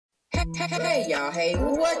Hey y'all, hey,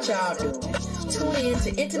 what y'all doing? Tune in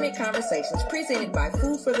to Intimate Conversations presented by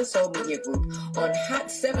Food for the Soul Media Group on Hot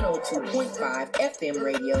 702.5 FM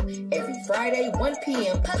radio every Friday, 1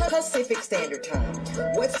 p.m. Pacific Standard Time.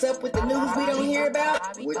 What's up with the news we don't hear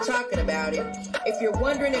about? We're talking about it. If you're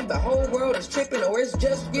wondering if the whole world is tripping or it's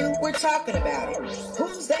just you, we're talking about it.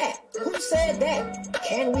 Who's that? Who said that?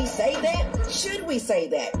 Can we say that? Should we say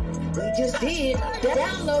that? We just did.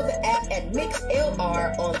 Download the app at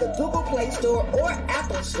MixLR on the Google Play Store or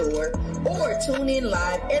Apple Store, or tune in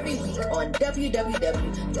live every week on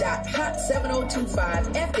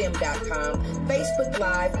www.hot7025fm.com, Facebook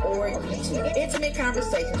Live, or YouTube. Intimate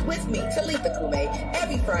Conversations with me, Talitha Kume,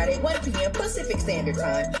 every Friday, 1 p.m. Pacific Standard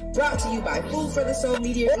Time. Brought to you by Food for the Soul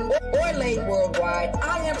Media Group or Laid Worldwide.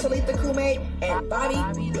 I am Talitha Kume and Bobby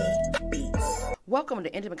B. Beats. Welcome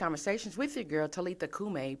to Intimate Conversations with your girl, Talitha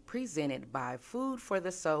Kume, presented by Food for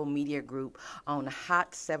the Soul Media Group on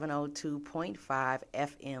Hot 702.5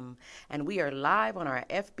 FM. And we are live on our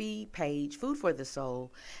FB page, Food for the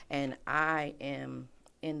Soul. And I am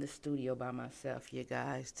in the studio by myself, you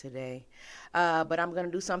guys, today. But I'm going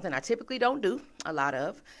to do something I typically don't do a lot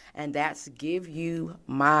of, and that's give you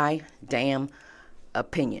my damn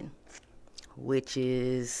opinion, which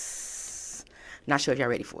is... not sure if y'all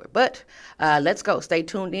ready for it, but let's go. Stay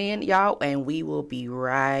tuned in, y'all, and we will be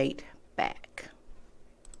right back.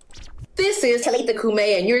 This is Talitha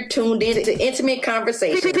Kume, and you're tuned in to Intimate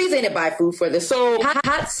Conversations, presented by Food for the Soul,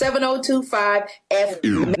 Hot 702.5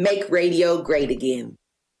 FM, make radio great again.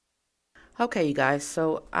 Okay, you guys,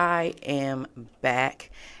 so I am back.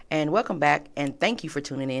 And welcome back, and thank you for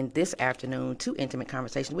tuning in this afternoon to Intimate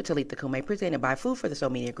Conversations with Talitha Kume, presented by Food for the Soul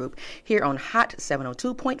Media Group here on Hot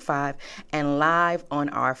 702.5 and live on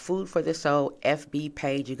our Food for the Soul FB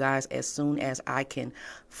page, you guys. As soon as I can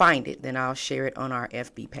find it, then I'll share it on our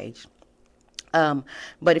FB page.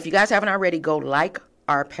 But if you guys haven't already, go like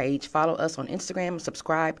our page, follow us on Instagram,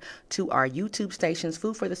 subscribe to our YouTube stations,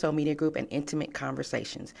 Food for the Soul Media Group and Intimate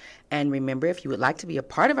Conversations. And remember, if you would like to be a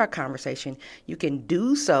part of our conversation, you can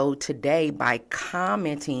do so today by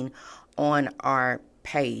commenting on our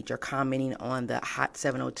page or commenting on the Hot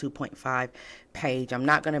 702.5 page. I'm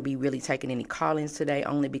not going to be really taking any call-ins today,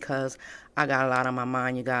 only because I got a lot on my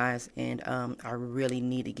mind, you guys, and I really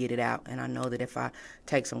need to get it out. And I know that if I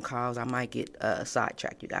take some calls, I might get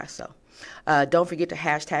sidetracked, you guys. So don't forget to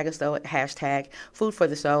hashtag us, though, at hashtag Food for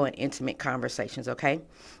the Soul and Intimate Conversations, okay?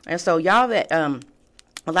 And so y'all that...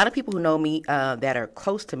 a lot of people who know me that are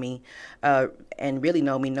close to me and really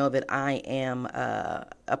know me know that I am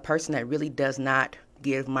a person that really does not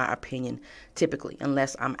give my opinion typically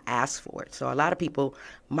unless I'm asked for it. So a lot of people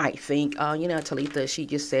might think, oh, you know, Talitha, she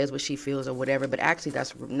just says what she feels or whatever, but actually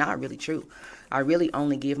that's not really true. I really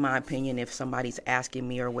only give my opinion if somebody's asking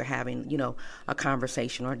me or we're having, you know, a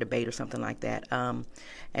conversation or a debate or something like that.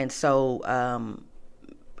 And so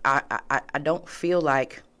I don't feel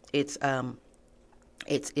like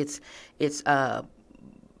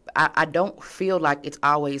I don't feel like it's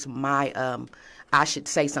always my I should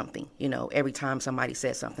say something, you know, every time somebody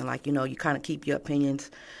says something. Like, you know, you kind of keep your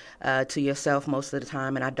opinions to yourself most of the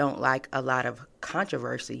time, and I don't like a lot of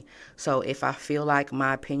controversy. So if I feel like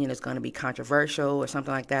my opinion is going to be controversial or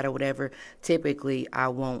something like that or whatever, typically I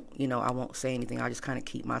won't say anything. I'll just kind of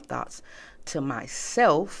keep my thoughts to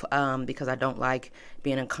myself because I don't like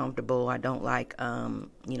being uncomfortable. I don't like,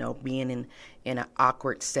 being in an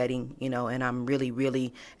awkward setting, you know, and I'm really,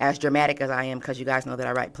 really, as dramatic as I am, because you guys know that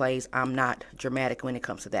I write plays, I'm not dramatic when it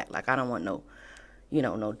comes to that. Like, I don't want no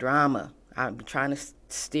drama. I'm trying to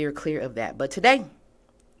steer clear of that. But today,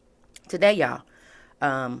 y'all,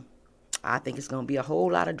 I think it's going to be a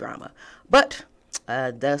whole lot of drama. But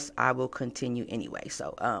thus, I will continue anyway.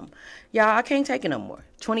 So, y'all, I can't take it no more.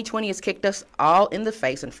 2020 has kicked us all in the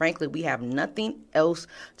face, and frankly, we have nothing else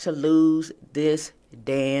to lose this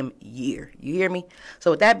damn year. You hear me?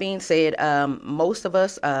 So with that being said, most of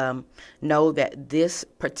us know that this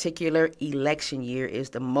particular election year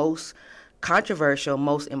is the most controversial,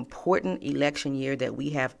 most important election year that we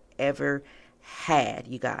have ever had,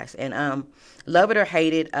 you guys. And love it or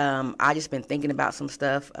hate it, I just been thinking about some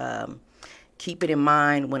stuff. Keep it in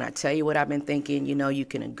mind when I tell you what I've been thinking. You know, you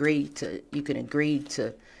can agree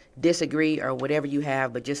to disagree or whatever you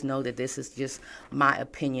have, but just know that this is just my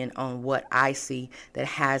opinion on what I see that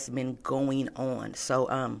has been going on.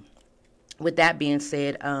 So with that being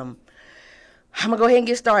said, I'm gonna go ahead and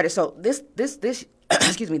get started. So this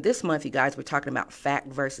excuse me, this month, you guys, we're talking about fact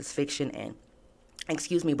versus fiction. And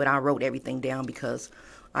excuse me, but I wrote everything down because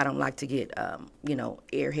I don't like to get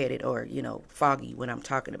airheaded or foggy when I'm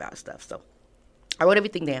talking about stuff. So I wrote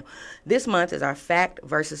everything down. This month is our fact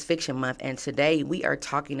versus fiction month, and today we are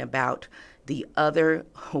talking about the other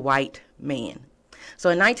white man.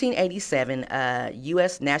 So in 1987,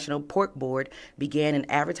 U.S. National Pork Board began an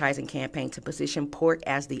advertising campaign to position pork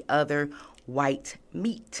as the other white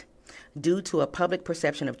meat due to a public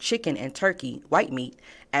perception of chicken and turkey, white meat,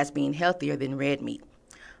 as being healthier than red meat.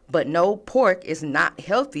 But no, pork is not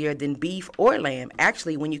healthier than beef or lamb.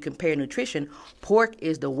 Actually, when you compare nutrition, pork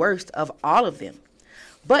is the worst of all of them.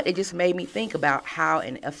 But it just made me think about how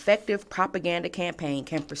an effective propaganda campaign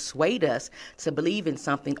can persuade us to believe in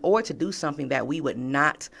something or to do something that we would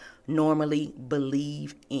not normally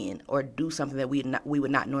believe in, or do something that we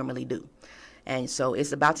would not normally do. And so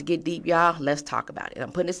it's about to get deep, y'all. Let's talk about it.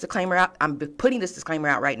 I'm putting this disclaimer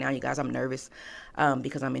out. Right now, you guys. I'm nervous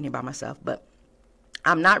because I'm in here by myself. But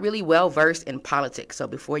I'm not really well versed in politics. So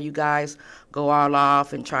before you guys go all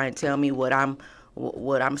off and try and tell me what I'm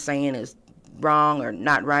saying is wrong or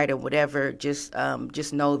not right or whatever, just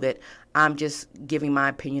know that I'm just giving my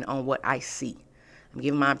opinion on what I see. I'm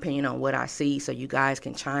giving my opinion on what I see, so you guys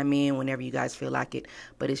can chime in whenever you guys feel like it,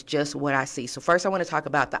 but it's just what I see. So first I want to talk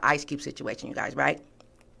about the Ice Cube situation, you guys, right?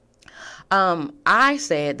 I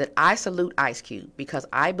said that I salute Ice Cube because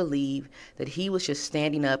I believe that he was just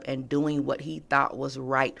standing up and doing what he thought was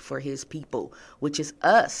right for his people, which is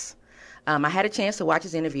us. I had a chance to watch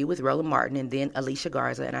his interview with Roland Martin and then Alicia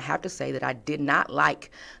Garza, and I have to say that I did not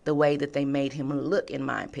like the way that they made him look, in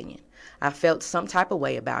my opinion. I felt some type of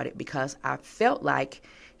way about it because I felt like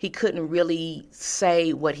he couldn't really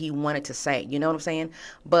say what he wanted to say, you know what I'm saying?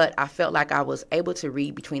 But I felt like I was able to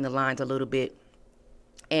read between the lines a little bit.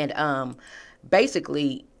 And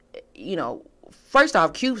basically, you know, first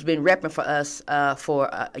off, Cube's been repping for us for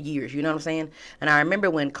years, you know what I'm saying? And I remember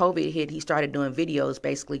when COVID hit, he started doing videos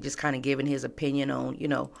basically just kind of giving his opinion on, you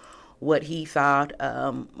know, what he thought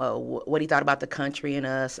about the country and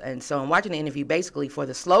us. And so I'm watching the interview basically for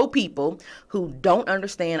the slow people who don't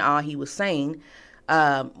understand all he was saying,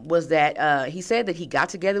 was that he said that he got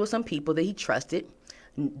together with some people that he trusted,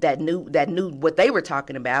 that knew what they were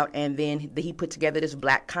talking about, and then he put together this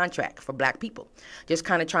black contract for black people, just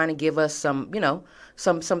kind of trying to give us some, you know,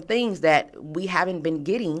 some things that we haven't been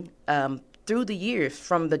getting through the years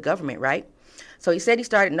from the government, right? So he said he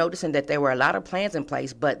started noticing that there were a lot of plans in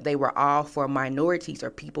place, but they were all for minorities or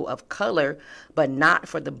people of color, but not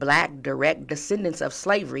for the black direct descendants of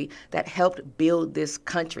slavery that helped build this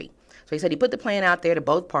country. So he said he put the plan out there to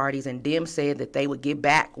both parties, and Dems said that they would give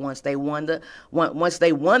back once they won the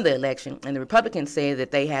election, and the Republicans said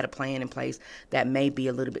that they had a plan in place that may be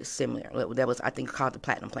a little bit similar. That was, I think, called the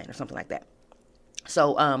Platinum Plan or something like that.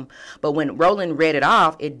 So, but when Roland read it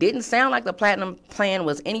off, it didn't sound like the Platinum Plan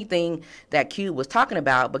was anything that Cube was talking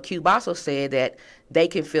about. But Cube also said that they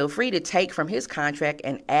can feel free to take from his contract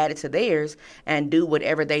and add it to theirs and do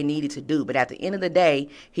whatever they needed to do. But at the end of the day,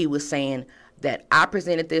 he was saying that I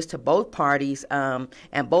presented this to both parties, and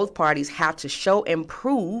both parties have to show and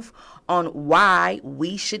prove on why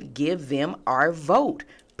we should give them our vote,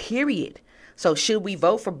 period. So should we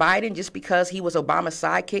vote for Biden just because he was Obama's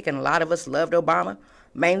sidekick and a lot of us loved Obama,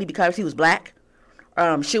 mainly because he was black?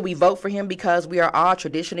 Should we vote for him because we are all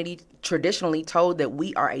traditionally told that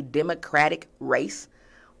we are a democratic race?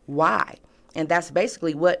 Why? And that's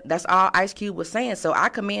basically that's all Ice Cube was saying. So I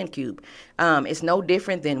commend Cube. It's no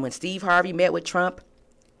different than when Steve Harvey met with Trump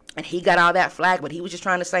and he got all that flack, but he was just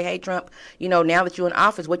trying to say, hey, Trump, you know, now that you're in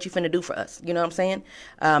office, what you finna do for us? You know what I'm saying?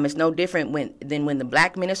 It's no different than when the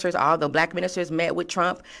black ministers, all the black ministers met with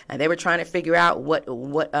Trump and they were trying to figure out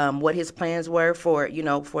what his plans were for, you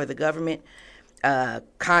know, for the government.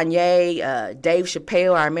 Kanye, Dave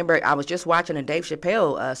Chappelle. I remember I was just watching a Dave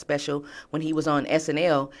Chappelle special when he was on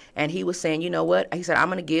SNL, and he was saying, you know what? He said, I'm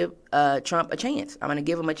going to give Trump a chance. I'm going to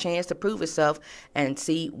give him a chance to prove himself and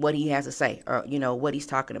see what he has to say, or, you know, what he's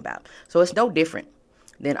talking about. So it's no different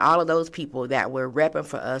than all of those people that were repping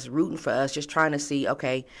for us, rooting for us, just trying to see,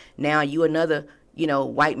 okay, now you another, you know,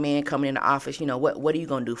 white man coming into office, you know, what are you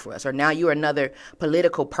going to do for us? Or now you're another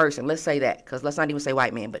political person. Let's say that, because let's not even say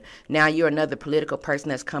white man, but now you're another political person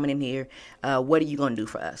that's coming in here. What are you going to do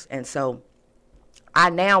for us? And so I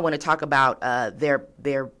now want to talk about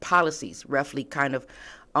their policies, roughly kind of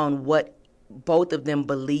on what both of them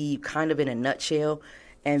believe, kind of in a nutshell.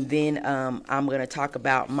 And then I'm going to talk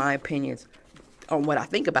about my opinions on what I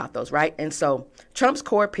think about those, right? And so Trump's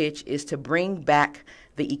core pitch is to bring back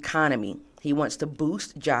the economy. He wants to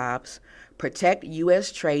boost jobs, protect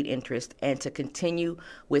U.S. trade interests, and to continue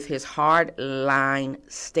with his hard-line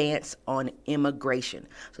stance on immigration.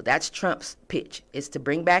 So that's Trump's pitch, is to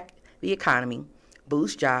bring back the economy,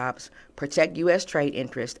 boost jobs, protect U.S. trade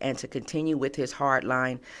interests, and to continue with his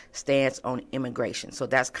hardline stance on immigration. So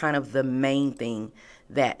that's kind of the main thing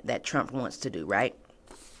that Trump wants to do, right?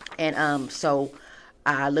 And so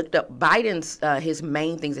I looked up Biden's his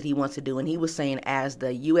main things that he wants to do, and he was saying as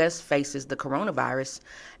the U.S. faces the coronavirus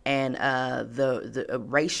and the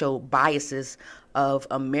racial biases of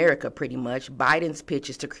America, pretty much, Biden's pitch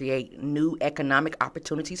is to create new economic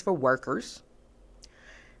opportunities for workers,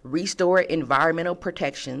 restore environmental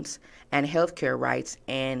protections and healthcare rights,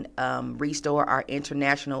 and restore our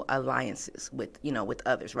international alliances with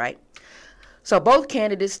others, right? So both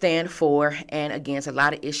candidates stand for and against a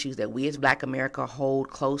lot of issues that we as Black America hold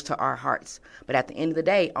close to our hearts. But at the end of the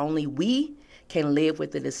day, only we can live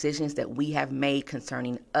with the decisions that we have made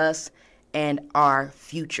concerning us and our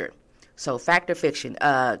future. So fact or fiction,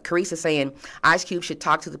 Carissa saying Ice Cube should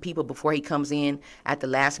talk to the people before he comes in at the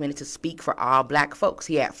last minute to speak for all Black folks.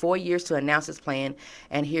 He had 4 years to announce his plan,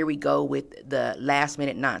 and here we go with the last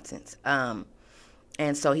minute nonsense.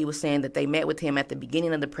 And so he was saying that they met with him at the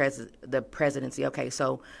beginning of the presidency. Okay,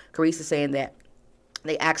 so Carissa saying that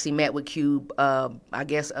they actually met with Cube, I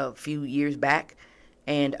guess, a few years back,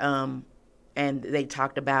 and they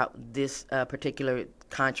talked about this particular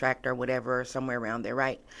contract or whatever, somewhere around there,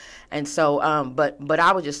 right? And so, but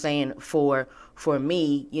I was just saying for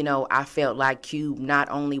me, I felt like Cube not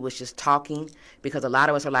only was just talking, because a lot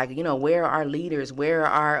of us are like, where are our leaders? Where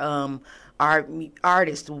are our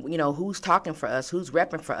artists? Who's talking for us? Who's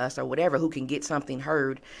repping for us or whatever, who can get something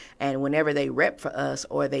heard? And whenever they rep for us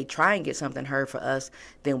or they try and get something heard for us,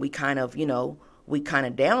 then we kind of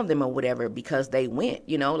down them or whatever because they went,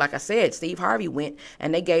 like I said, Steve Harvey went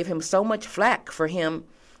and they gave him so much flack for him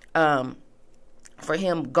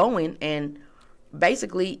going, and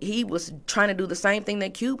basically he was trying to do the same thing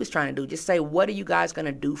that Cube was trying to do. Just say, what are you guys going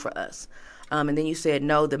to do for us? And then you said,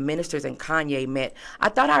 no, the ministers and Kanye met. I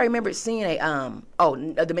thought I remembered seeing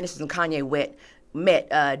the ministers and Kanye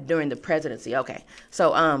met during the presidency. Okay.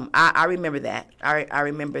 So I remember that. I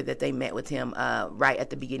remember that they met with him right at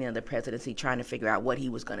the beginning of the presidency trying to figure out what he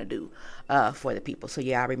was going to do for the people. So,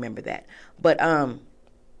 yeah, I remember that. But I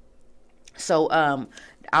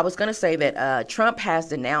was going to say that Trump has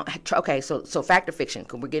denounced. Okay, so fact or fiction.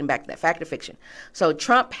 We're getting back to that. Fact or fiction. So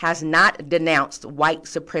Trump has not denounced white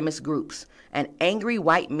supremacist groups and angry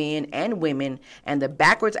white men and women and the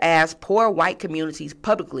backwards ass poor white communities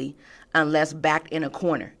publicly unless backed in a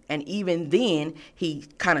corner. And even then, he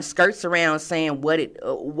kind of skirts around saying what it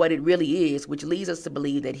really is, which leads us to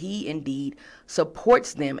believe that he indeed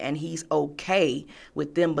supports them, and he's okay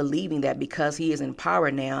with them believing that because he is in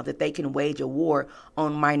power now that they can wage a war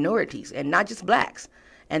on minorities and not just blacks,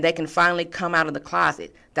 and they can finally come out of the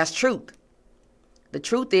closet. That's truth. The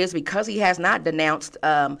truth is, because he has not denounced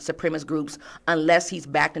supremacist groups unless he's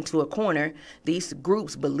backed into a corner, these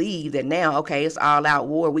groups believe that now, okay, it's all-out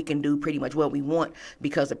war. We can do pretty much what we want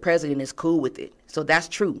because the president is cool with it. So that's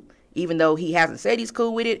true. Even though he hasn't said he's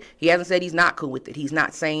cool with it, he hasn't said he's not cool with it. He's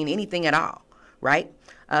not saying anything at all, right?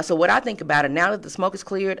 So what I think about it, now that the smoke is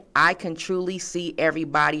cleared, I can truly see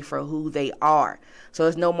everybody for who they are. So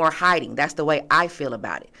there's no more hiding. That's the way I feel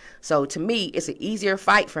about it. So to me, it's an easier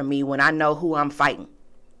fight for me when I know who I'm fighting.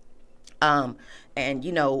 And,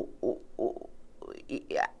 I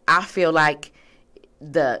feel like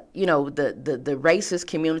the racist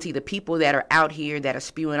community, the people that are out here that are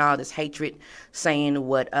spewing all this hatred, saying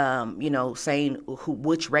which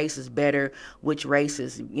race is better, which race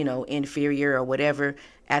is, inferior or whatever.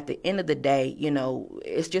 At the end of the day,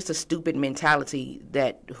 it's just a stupid mentality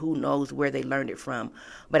that who knows where they learned it from.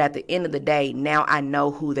 But at the end of the day, now I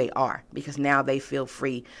know who they are because now they feel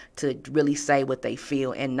free to really say what they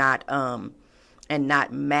feel and not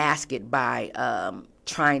mask it by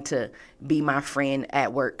trying to be my friend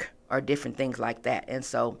at work or different things like that. And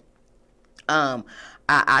so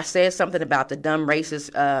I said something about the dumb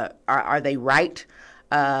racists. Are they right?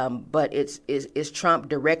 But is Trump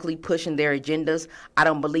directly pushing their agendas? I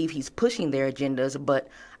don't believe he's pushing their agendas, but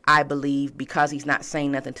I believe because he's not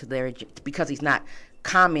saying nothing to because he's not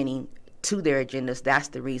commenting to their agendas, that's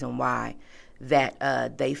the reason why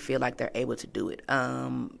that they feel like they're able to do it.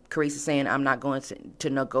 Carissa saying, I'm not going to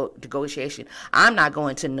negotiation. I'm not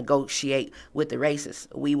going to negotiate with the racists.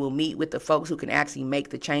 We will meet with the folks who can actually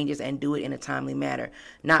make the changes and do it in a timely manner,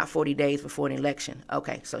 not 40 days before an election.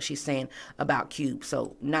 Okay, so she's saying about Cube.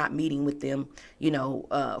 So not meeting with them,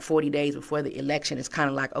 40 days before the election is kind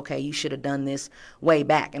of like, okay, you should have done this way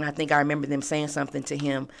back. And I think I remember them saying something to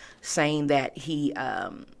him, saying that he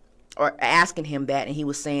or asking him that, and he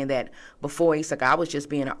was saying that before. He's like, I was just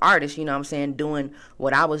being an artist, you know what I'm saying, doing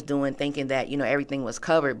what I was doing, thinking that, you know, everything was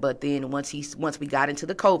covered. But then once we got into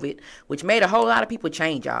the COVID, which made a whole lot of people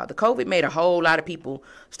change, y'all. The COVID made a whole lot of people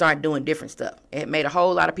start doing different stuff. It made a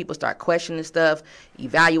whole lot of people start questioning stuff,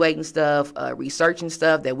 evaluating stuff, researching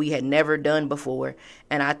stuff that we had never done before.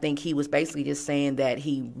 And I think he was basically just saying that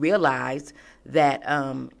he realized that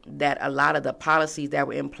that a lot of the policies that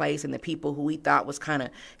were in place and the people who we thought was kind of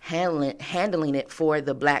handling it for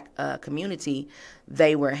the black community,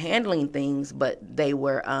 they were handling things, but they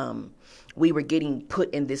were we were getting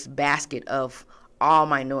put in this basket of all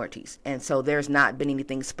minorities, and so there's not been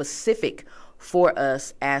anything specific for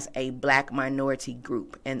us as a black minority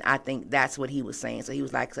group. And I think that's what he was saying. So he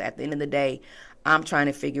was like, so at the end of the day, I'm trying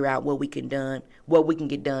to figure out what we can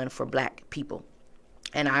get done for black people.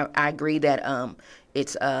 And I agree that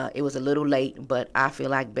it was a little late, but I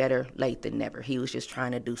feel like better late than never. He was just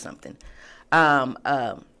trying to do something.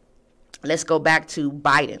 Let's go back to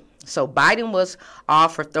Biden. So Biden was all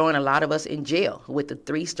for throwing a lot of us in jail with the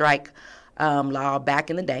 3-strike law back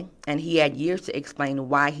in the day. And he had years to explain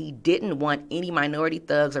why he didn't want any minority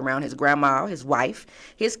thugs around his grandma, his wife,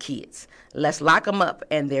 his kids. Let's lock them up,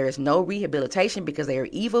 and there is no rehabilitation because they are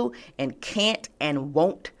evil and can't and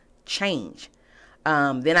won't change.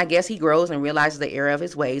 Then I guess he grows and realizes the error of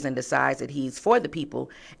his ways and decides that he's for the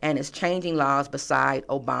people and is changing laws beside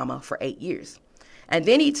Obama for 8 years. And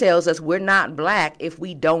then he tells us we're not black if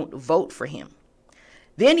we don't vote for him.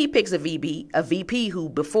 Then he picks a VP who,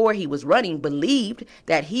 before he was running, believed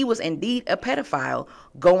that he was indeed a pedophile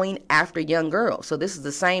going after young girls. So this is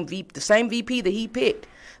the same VP that he picked,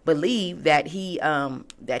 believed that he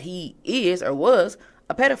is or was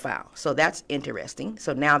a pedophile. So that's interesting.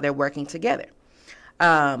 So now they're working together.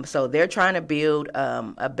 So they're trying to build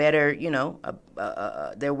a better,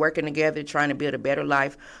 they're working together, trying to build a better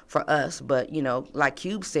life for us. But, like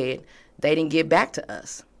Cube said, they didn't get back to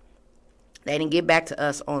us. They didn't get back to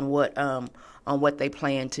us on what they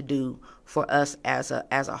plan to do for us as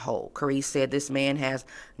a whole. Carice said this man has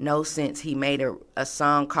no sense. He made a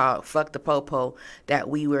song called "Fuck the Popo" that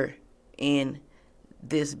we were in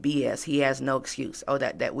this BS. He has no excuse. Oh,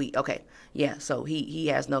 that we okay. Yeah, so he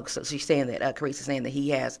has no. So she's saying that Carice is saying that he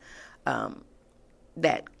has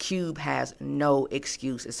that Cube has no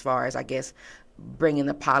excuse as far as, I guess, bringing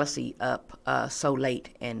the policy up so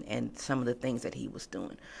late and some of the things that he was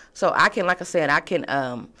doing. So I can, like I said, I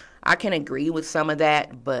can agree with some of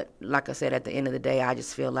that, but like I said, at the end of the day, I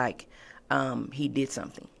just feel like he did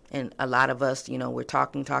something. And a lot of us, we're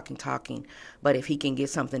talking, but if he can get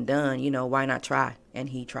something done, why not try? And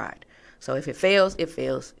he tried. So if it fails, it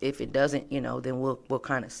fails. If it doesn't, then we'll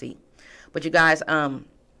kind of see. But you guys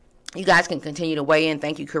can continue to weigh in.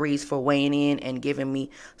 Thank you, Carice, for weighing in and giving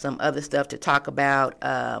me some other stuff to talk about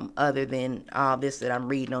other than all this that I'm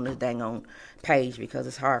reading on this dang on page, because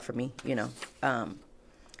it's hard for me,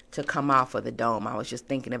 to come off of the dome. I was just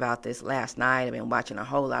thinking about this last night. I've been watching a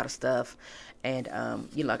whole lot of stuff. And,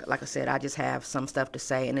 like I said, I just have some stuff to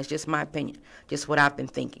say, and it's just my opinion, just what I've been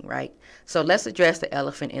thinking, right? So let's address the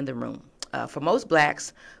elephant in the room. For most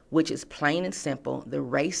blacks, which is plain and simple, the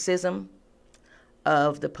racism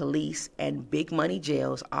of the police and big money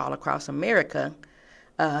jails all across America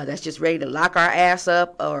that's just ready to lock our ass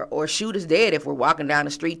up or shoot us dead if we're walking down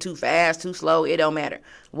the street too fast, too slow. It don't matter.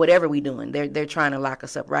 Whatever we doing, they're trying to lock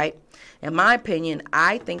us up, right? In my opinion,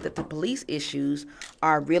 I think that the police issues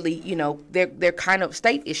are really, they're kind of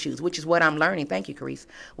state issues, which is what I'm learning. Thank you, Carice.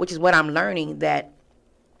 Which is what I'm learning, that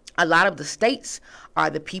a lot of the states are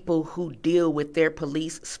the people who deal with their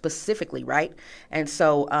police specifically, right? And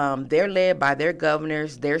so they're led by their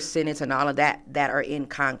governors, their senates, and all of that are in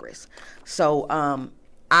Congress. So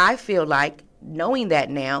I feel like, knowing that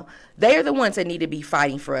now, they're the ones that need to be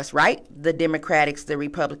fighting for us, right? The Democrats, the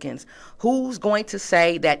Republicans. Who's going to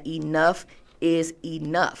say that enough is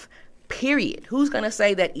enough? Period. Who's going to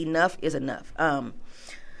say that enough is enough? In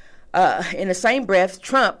the same breath,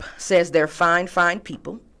 Trump says they're fine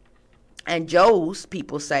people. And Joe's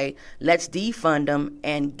people say, let's defund them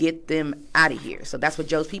and get them out of here. So that's what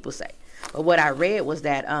Joe's people say. But what I read was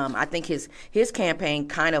that I think his campaign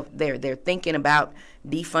kind of, they're thinking about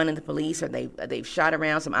defunding the police, or they've shot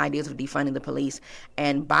around some ideas of defunding the police.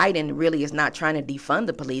 And Biden really is not trying to defund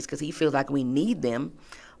the police because he feels like we need them,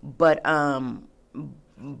 but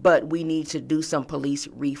we need to do some police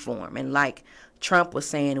reform. And like Trump was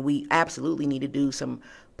saying, we absolutely need to do some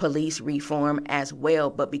police reform as well.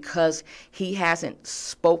 But because he hasn't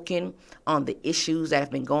spoken on the issues that have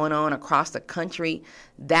been going on across the country,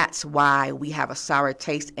 that's why we have a sour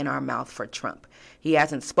taste in our mouth for Trump. He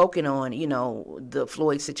hasn't spoken on, the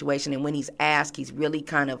Floyd situation. And when he's asked, he's really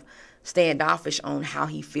kind of standoffish on how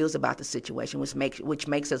he feels about the situation, which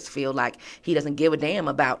makes us feel like he doesn't give a damn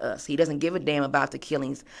about us. He doesn't give a damn about the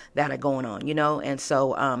killings that are going on, and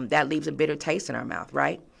so that leaves a bitter taste in our mouth,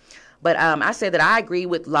 right? But I said that I agree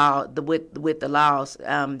with the laws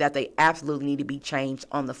that they absolutely need to be changed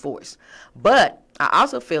on the force. But I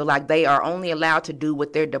also feel like they are only allowed to do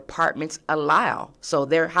what their departments allow. So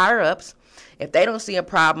their higher ups, if they don't see a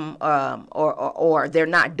problem or they're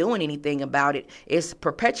not doing anything about it, it's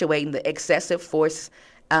perpetuating the excessive force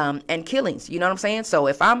and killings. You know what I'm saying? So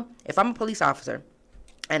if I'm a police officer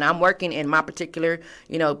and I'm working in my particular,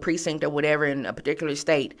 precinct or whatever in a particular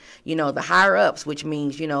state, the higher ups, which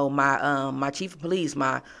means, my chief of police,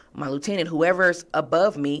 my lieutenant, whoever's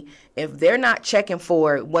above me, if they're not checking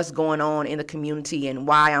for what's going on in the community and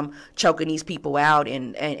why I'm choking these people out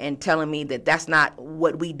and telling me that that's not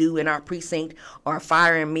what we do in our precinct, or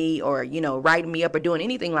firing me or, writing me up or doing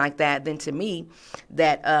anything like that, then to me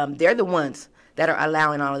that they're the ones that are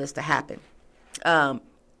allowing all of this to happen.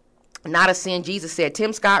 Not a Sin Jesus said,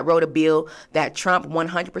 Tim Scott wrote a bill that Trump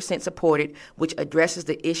 100% supported, which addresses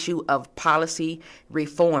the issue of policy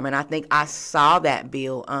reform. And I think I saw that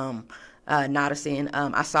bill, not a Sin.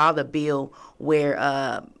 I saw the bill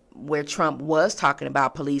where Trump was talking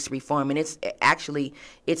about police reform, and it's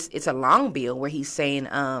a long bill where he's saying,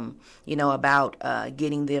 about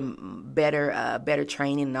getting them better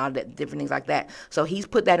training and all that different things like that. So he's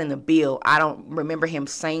put that in the bill. I don't remember him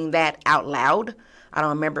saying that out loud. I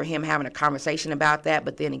don't remember him having a conversation about that.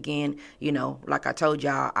 But then again, like I told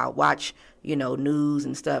y'all, I watch, news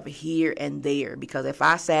and stuff here and there, because if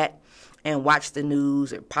I sat and watched the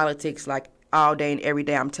news or politics like all day and every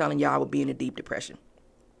day, I'm telling y'all I would be in a deep depression,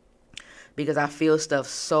 because I feel stuff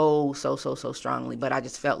so strongly. But I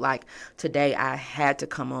just felt like today I had to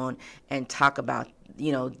come on and talk about,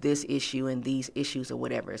 this issue and these issues or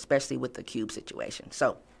whatever, especially with the Cube situation.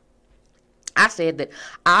 So I said that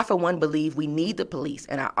I, for one, believe we need the police,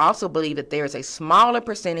 and I also believe that there is a smaller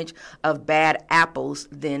percentage of bad apples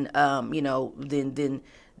than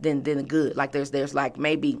than good. Like there's like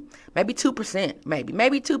maybe 2%, maybe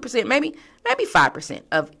 2%, maybe 5%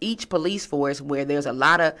 of each police force where there's a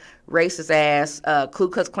lot of racist ass, Ku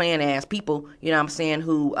Klux Klan ass people,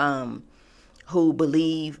 who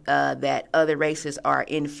believe that other races are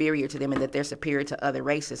inferior to them and that they're superior to other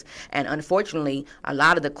races. And unfortunately, a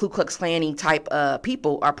lot of the Ku Klux Klan type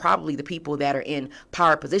people are probably the people that are in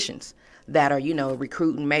power positions, that are,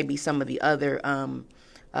 recruiting maybe some of the other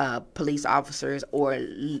police officers, or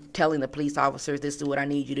telling the police officers, this is what I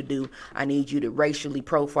need you to do. I need you to racially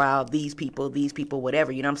profile these people,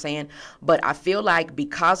 whatever, you know what I'm saying? But I feel like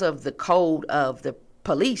because of the code of the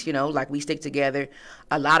police, like we stick together,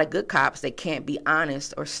 a lot of good cops, they can't be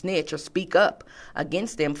honest or snitch or speak up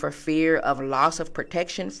against them for fear of loss of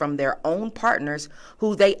protection from their own partners,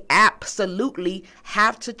 who they absolutely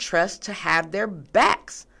have to trust to have their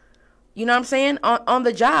backs. You know what I'm saying? On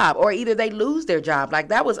the job, or either they lose their job. Like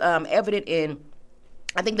that was evident in,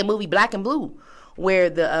 I think, the movie Black and Blue, where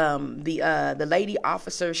the lady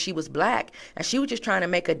officer, she was black, and she was just trying to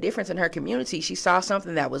make a difference in her community. She saw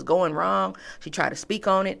something that was going wrong. She tried to speak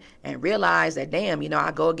on it and realized that, damn,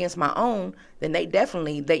 I go against my own, then they're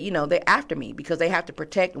after me, because they have to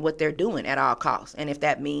protect what they're doing at all costs. And if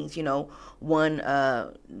that means, one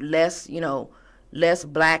less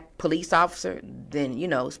black police officer, then,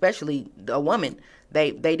 especially a woman,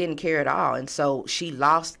 they didn't care at all. And so she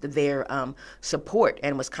lost their support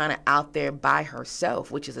and was kind of out there by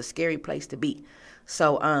herself, which is a scary place to be.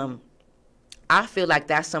 So I feel like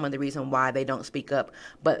that's some of the reason why they don't speak up.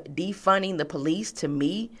 But defunding the police, to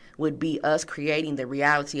me, would be us creating the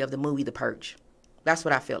reality of the movie The Purge. That's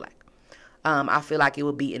what I feel like. I feel like it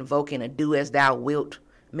would be invoking a do as thou wilt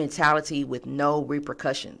mentality with no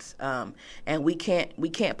repercussions. And we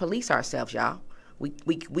can't police ourselves, y'all.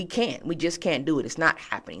 We can't. We just can't do it. It's not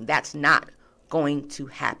happening. That's not going to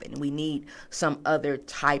happen. We need some other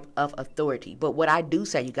type of authority. But what I do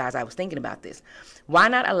say, you guys, I was thinking about this. Why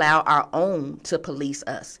not allow our own to police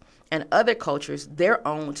us, and other cultures their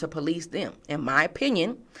own to police them? In my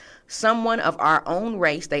opinion, someone of our own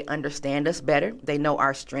race, they understand us better. They know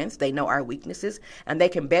our strengths. They know our weaknesses, and they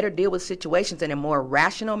can better deal with situations in a more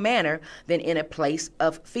rational manner than in a place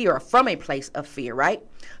of fear, or from a place of fear, right?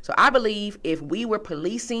 So I believe if we were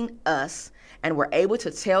policing us and we're able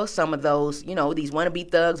to tell some of those, these wannabe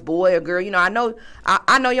thugs, boy or girl, I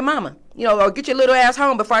know your mama, or get your little ass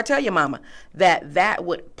home before I tell your mama, that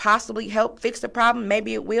would possibly help fix the problem.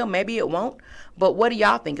 Maybe it will, maybe it won't. But what do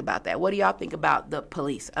y'all think about that? What do y'all think about the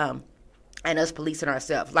police? And us policing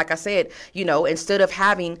ourselves. Like I said, instead of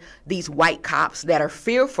having these white cops that are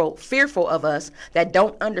fearful of us, that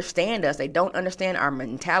don't understand us, they don't understand our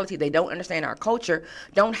mentality, they don't understand our culture,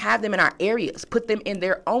 don't have them in our areas. Put them in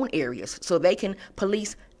their own areas so they can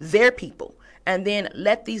police their people. And then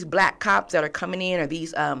let these black cops that are coming in, or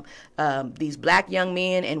these black young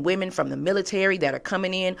men and women from the military that are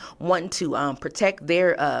coming in wanting to protect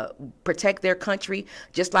their country,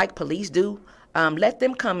 just like police do. Let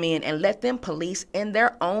them come in and let them police in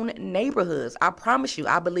their own neighborhoods. I promise you,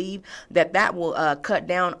 I believe that will cut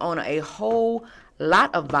down on a whole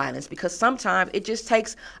lot of violence, because sometimes it just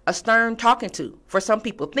takes a stern talking to for some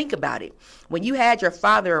people. Think about it. When you had your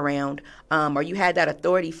father around, or you had that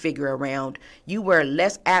authority figure around, you were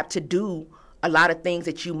less apt to do a lot of things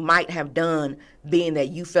that you might have done, being that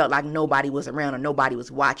you felt like nobody was around or nobody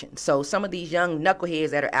was watching. So some of these young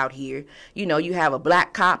knuckleheads that are out here, you have a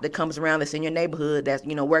black cop that comes around that's in your neighborhood, that's,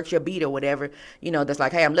 works your beat or whatever, that's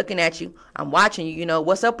like, hey, I'm looking at you, I'm watching you,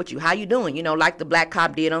 what's up with you? How you doing? Like the black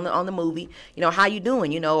cop did on the movie, how you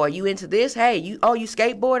doing? Are you into this? Hey, you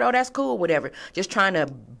skateboard? Oh, that's cool, whatever. Just trying to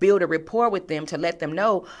build a rapport with them to let them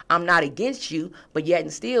know I'm not against you, but yet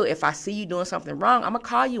and still, if I see you doing something wrong, I'm gonna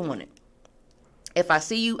call you on it. If I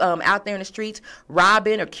see you out there in the streets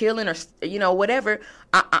robbing or killing or whatever,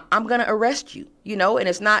 I'm gonna arrest you. And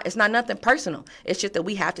it's not nothing personal. It's just that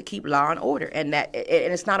we have to keep law and order, and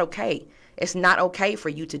it's not okay. It's not okay for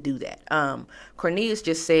you to do that. Cornelius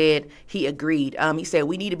just said he agreed. He said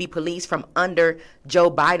we need to be policed from under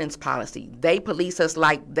Joe Biden's policy. They police us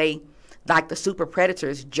like the super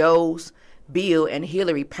predators Joe's, Bill, and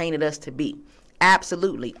Hillary painted us to be.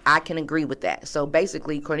 Absolutely, I can agree with that. So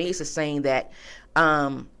basically, Cornelius is saying that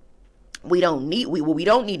we don't need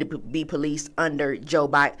to be policed under Joe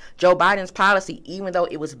Biden. Joe Biden's policy, even though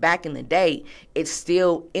it was back in the day, it's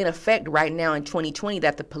still in effect right now in 2020.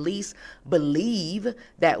 That the police believe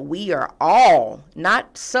that we are all,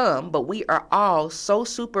 not some, but we are all so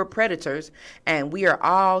super predators, and we are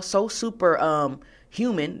all so super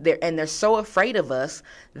human, they're so afraid of us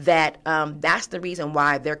that that's the reason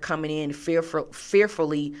why they're coming in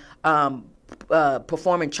fearfully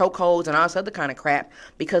performing chokeholds and all this other kind of crap,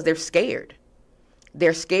 because they're scared.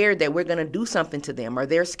 They're scared that we're going to do something to them, or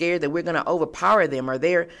they're scared that we're going to overpower them, or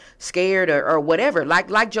they're scared or whatever.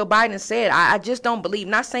 Like Joe Biden said, I just don't believe,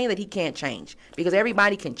 not saying that he can't change, because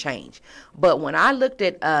everybody can change. But when I looked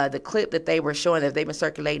at the clip that they were showing, that they've been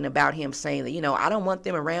circulating about him saying that, I don't want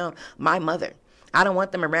them around my mother. I don't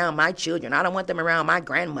want them around my children. I don't want them around my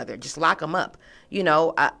grandmother. Just lock them up.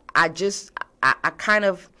 I just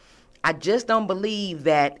don't believe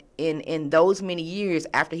that in those many years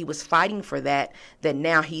after he was fighting for that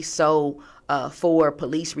now he's so for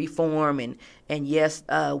police reform and yes,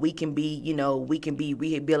 we can be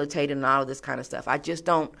rehabilitated and all of this kind of stuff.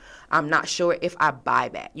 I'm not sure if I buy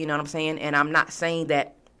that. You know what I'm saying? And I'm not saying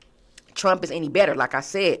that Trump is any better. Like I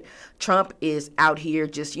said, Trump is out here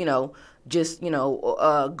just going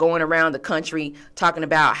around the country talking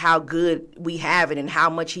about how good we have it and how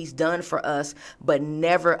much he's done for us, but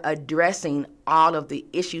never addressing all of the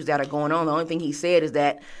issues that are going on. The only thing he said is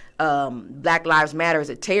that Black Lives Matter is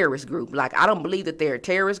a terrorist group. Like, I don't believe that they're a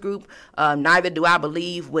terrorist group. Neither do I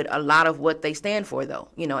believe with a lot of what they stand for, though.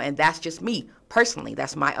 And that's just me personally.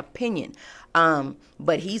 That's my opinion.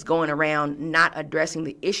 But he's going around not addressing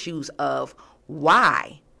the issues of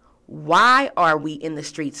why. Why are we in the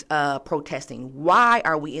streets protesting? Why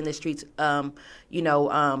are we in the streets,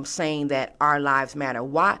 saying that our lives matter?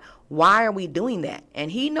 Why are we doing that? And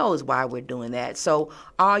he knows why we're doing that. So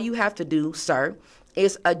all you have to do, sir,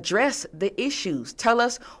 is address the issues. Tell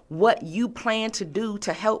us what you plan to do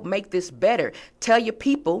to help make this better. Tell your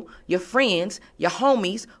people, your friends, your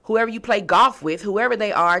homies, whoever you play golf with, whoever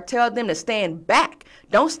they are, tell them to stand back.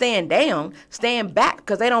 Don't stand down. Stand back,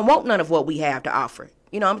 because they don't want none of what we have to offer.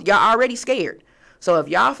 Y'all already scared. So if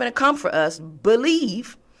y'all finna come for us,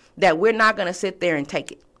 believe that we're not going to sit there and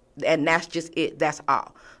take it. And that's just it. That's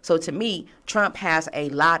all. So to me, Trump has a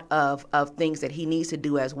lot of things that he needs to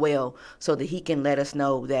do as well, so that he can let us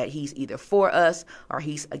know that he's either for us or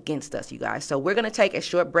he's against us, you guys. So we're going to take a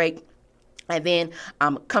short break. And then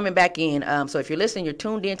I'm coming back in. So if you're listening, you're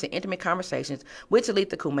tuned in to Intimate Conversations with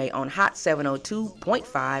Talitha Kume on Hot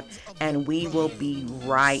 702.5. And we will be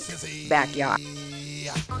right back, y'all.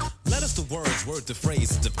 Let us just the words, word to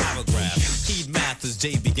phrase, to paragraph. Heed math as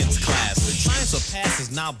Jay begins class. Science or past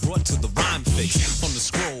is now brought to the rhyme fix. From the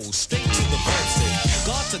scroll, straight to the verse.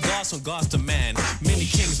 God to gods, from gods to man. Many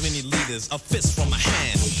kings, many leaders, a fist from a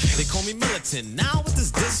hand. They call me militant, now what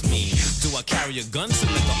does this mean? Do I carry a gun to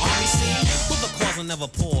make the army scene? With the cause I never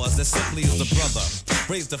pause, as simply as the brother.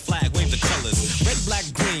 Raise the flag, wave the colors. Red, black,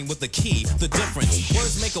 green with the key, the difference.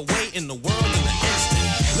 Words make a way in the world in an instant.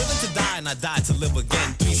 Living to die and I die to live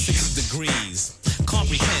again. 360 degrees.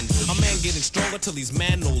 Comprehend, a man getting stronger till he's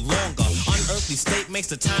man no longer. Unearthly state makes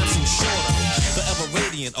the time seem shorter. The ever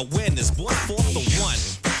radiant awareness brought forth the one.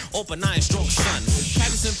 Open eye and stroke sun.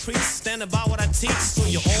 Practicing priest, standing by what I teach. So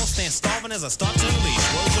you all stand starving as I start to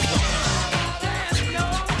unleash. Words of love.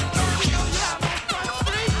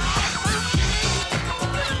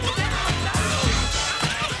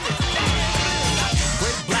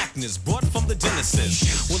 Brought from the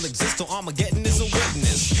Genesis will exist till Armageddon is a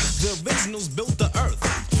witness. The originals built the earth.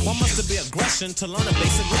 Why must there be aggression to learn a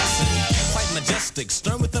basic lesson? Quite majestic,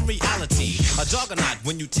 stern within reality. A juggernaut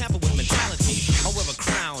when you tamper with mentality. I wear a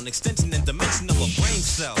crown, extension and dimension of a brain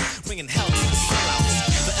cell, bringing hell to the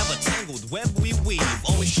sellouts. The ever tangled web we weave,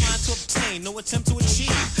 always trying to obtain, no attempt to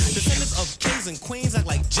achieve. Descendants of kings and queens act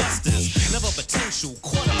like jesters, never potential,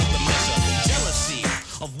 quarter of the measure. Jealousy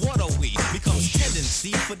of what are we becomes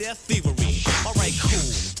tendency for their thievery. Alright,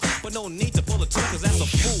 cool, but no need to pull a tool cause that's a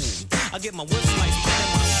fool. I get my words sliced in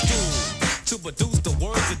my stool to produce the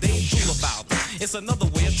words that they drool about. It's another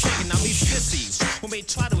way of taking out these sissies who may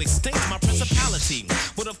try to extinct my principality.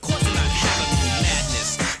 But of course they're not having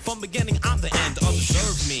madness. From beginning I'm the end,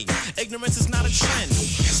 observe me. Ignorance is not a trend.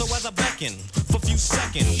 So as I beckon for a few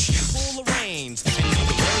seconds, pull the reins and hear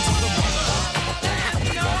the words of the brother.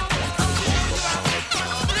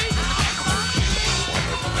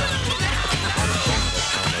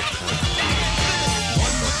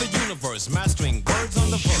 Mastering words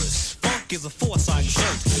on the verse. Funk is a force I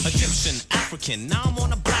exert. Egyptian, African, now I'm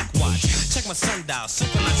on a black watch. Check my sundial,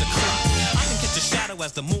 synchronize the clock. I can catch a shadow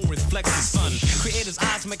as the moon reflects the sun. Creator's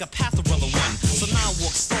eyes make a path of brother one. So now I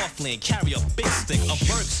walk softly and carry a big stick, a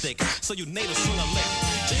bird stick, so you natives sooner lick.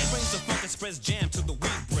 Jay brings the funk and spreads jam to the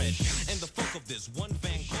wheat bread. And the funk of this one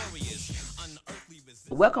vanglorious, unearthly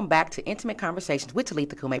resistance. Welcome back to Intimate Conversations with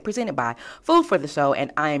Talitha Kume, presented by Food for the Soul,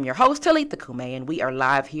 and I am your host, Talitha Kume, and we are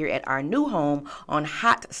live here at our new home on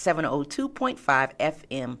Hot 702.5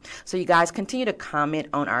 FM. So you guys continue to comment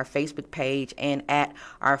on our Facebook page and at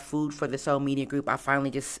our Food for the Soul media group. I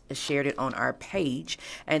finally just shared it on our page,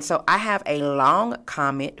 and so I have a long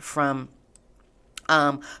comment from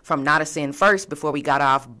Not a Sin first. Before we got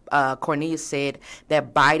off, Cornelius said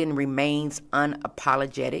that Biden remains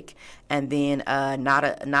unapologetic, and then Not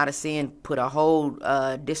a Sin put a whole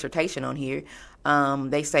dissertation on here.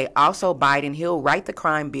 They say also Biden, he'll write the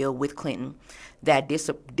crime bill with Clinton that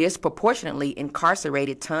disproportionately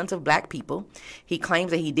incarcerated tons of black people. He claims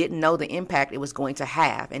that he didn't know the impact it was going to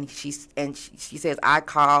have, and she says I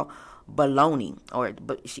call baloney,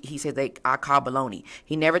 he says I call baloney.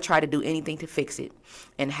 He never tried to do anything to fix it.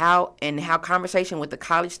 And how conversation with the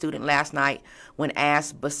college student last night when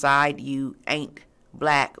asked, beside you ain't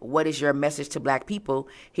black, what is your message to black people?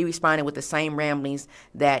 He responded with the same ramblings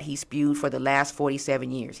that he spewed for the last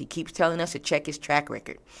 47 years. He keeps telling us to check his track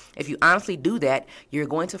record. If you honestly do that, you're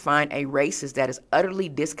going to find a racist that is utterly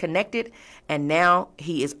disconnected, and now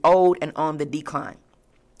he is old and on the decline.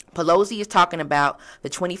 Pelosi is talking about the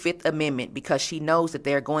 25th Amendment because she knows that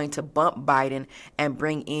they're going to bump Biden and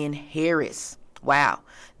bring in Harris. Wow,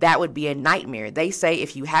 that would be a nightmare. They say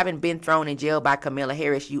if you haven't been thrown in jail by Kamala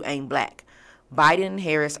Harris, you ain't black. Biden and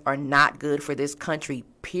Harris are not good for this country,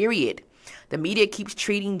 period. The media keeps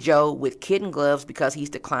treating Joe with kid gloves because he's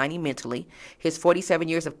declining mentally. His 47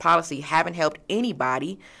 years of policy haven't helped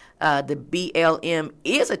anybody. The BLM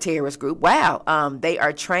is a terrorist group. Wow. They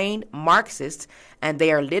are trained Marxists, and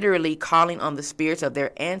they are literally calling on the spirits of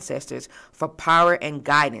their ancestors for power and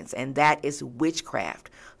guidance, and that is witchcraft.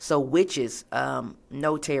 So witches,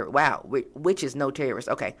 no terror. Wow, witches, no terrorists.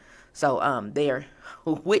 Okay, so they are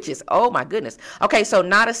witches. Oh my goodness. Okay, so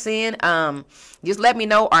Not a Sin. Just let me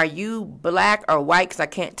know, are you black or white? Because I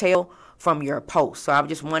can't tell from your post. So I'm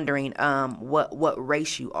just wondering what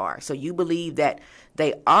race you are. So you believe that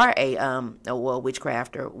they are a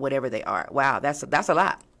witchcraft or whatever they are. Wow, that's a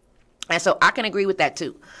lot. And so I can agree with that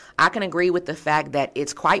too. I can agree with the fact that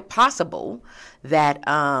it's quite possible that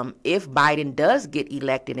if Biden does get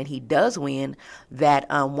elected and he does win, that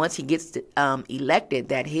once he gets elected,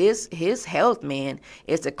 that his health, man,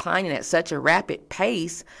 is declining at such a rapid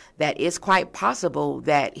pace that it's quite possible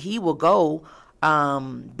that he will go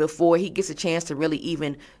before he gets a chance to really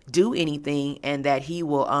even do anything, and that he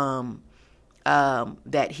will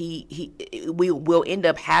that we will end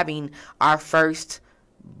up having our first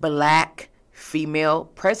black female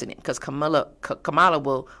president, because Kamala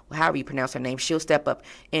will, however you pronounce her name, she'll step up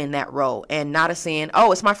in that role, and not a saying,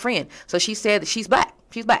 oh, it's my friend, so she said that she's black.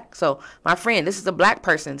 She's black. So my friend, this is a black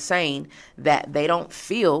person saying that they don't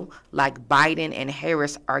feel like Biden and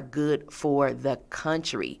Harris are good for the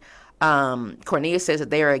country. Cornelius says that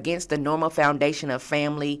they are against the normal foundation of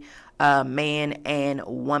family, man and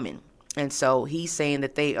woman. And so he's saying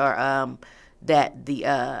that they are that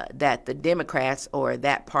the Democrats, or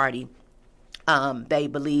that party, they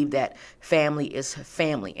believe that family is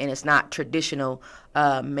family, and it's not traditional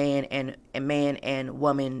man and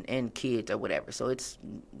woman and kids or whatever. So it's,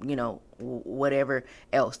 whatever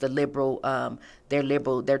else. The liberal,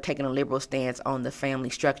 they're taking a liberal stance on the family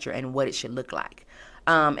structure and what it should look like.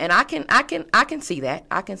 And I can see that.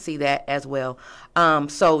 I can see that as well.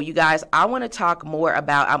 So you guys, I want to talk more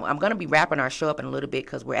about, I'm going to be wrapping our show up in a little bit,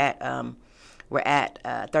 because we're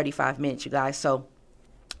at 35 minutes, you guys. So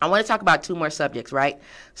I want to talk about two more subjects, right?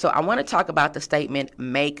 So I want to talk about the statement,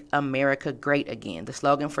 "Make America Great Again," the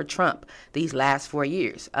slogan for Trump these last 4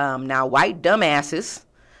 years. Now, white dumbasses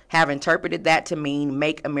have interpreted that to mean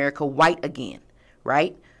make America white again,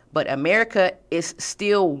 right? But America is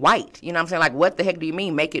still white. You know what I'm saying? Like, what the heck do you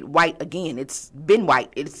mean make it white again? It's been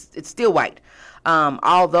white. It's still white.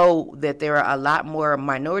 Although that there are a lot more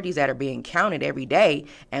minorities that are being counted every day,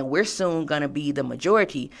 and we're soon going to be the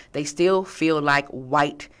majority, they still feel like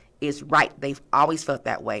white is right. They've always felt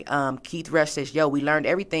that way. Keith Rush says, we learned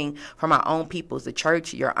everything from our own peoples, the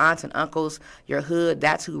church, your aunts and uncles, your hood.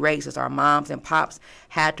 That's who raised us. Our moms and pops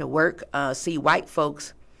had to work. See, white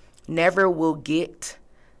folks never will get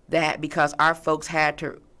that, because our folks had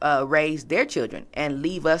to raise their children and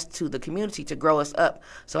leave us to the community to grow us up.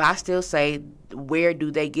 So I still say, where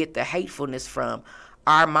do they get the hatefulness from?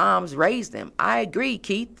 Our moms raised them. I agree,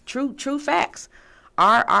 Keith. True facts.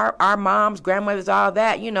 Our moms, grandmothers, all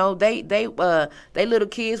that, they little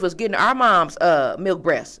kids was getting our moms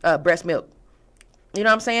breast milk. You know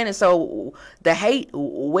what I'm saying? And so the hate,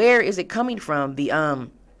 where is it coming from? The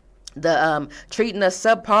treating us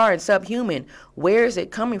subpar and subhuman, where is it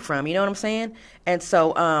coming from? You know what I'm saying? And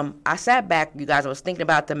so I sat back, you guys, I was thinking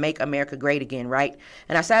about the Make America Great Again, right?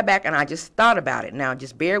 And I sat back and I just thought about it. Now,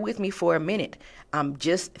 just bear with me for a minute. I'm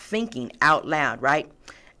just thinking out loud, right?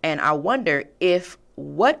 And I wonder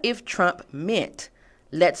what if Trump meant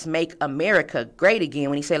let's make America great again?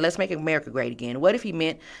 When he said let's make America great again, what if he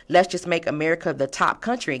meant let's just make America the top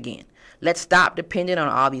country again? Let's stop depending on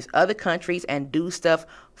all these other countries and do stuff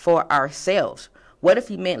for ourselves. What if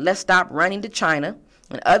he meant let's stop running to China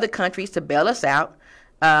and other countries to bail us out?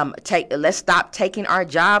 Let's stop taking our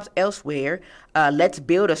jobs elsewhere. Let's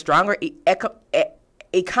build a stronger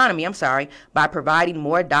economy, by providing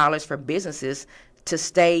more dollars for businesses to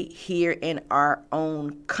stay here in our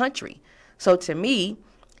own country. So to me,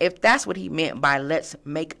 if that's what he meant by let's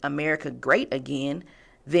make America great again,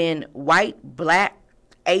 then white, black,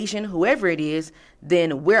 Asian, whoever it is,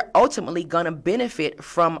 then we're ultimately going to benefit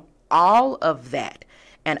from all of that.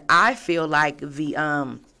 And I feel like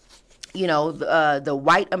the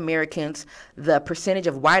white Americans, the percentage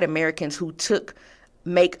of white Americans who took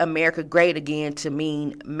make America great again to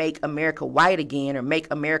mean make America white again, or make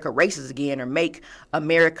America racist again, or make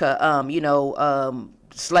America,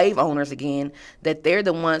 slave owners again, that they're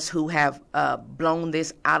the ones who have blown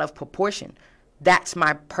this out of proportion. That's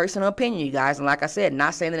my personal opinion, you guys. And like I said,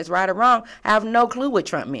 not saying that it's right or wrong. I have no clue what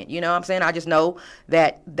Trump meant. You know what I'm saying? I just know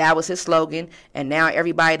that was his slogan. And now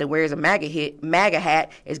everybody that wears a MAGA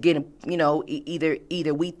hat is getting,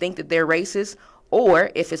 either we think that they're racist, or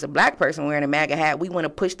if it's a black person wearing a MAGA hat, we want to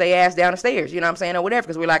push their ass down the stairs. You know what I'm saying? Or whatever.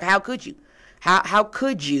 Because we're like, how could you? How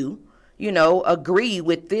could you, agree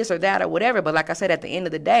with this or that or whatever? But like I said, at the end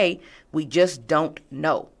of the day, we just don't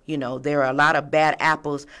know. There are a lot of bad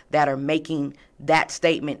apples that are making that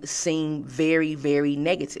statement seem very, very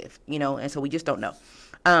negative, and so we just don't know.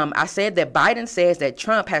 I said that Biden says that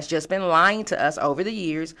Trump has just been lying to us over the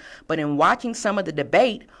years, but in watching some of the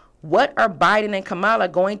debate, what are Biden and Kamala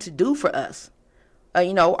going to do for us?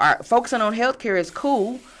 Our focusing on healthcare is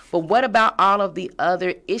cool, but what about all of the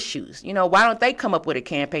other issues? Why don't they come up with a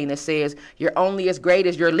campaign that says you're only as great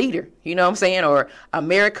as your leader? You know what I'm saying? Or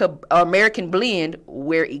American blend,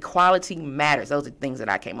 where equality matters. Those are things that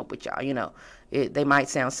I came up with, y'all. They might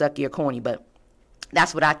sound sucky or corny, but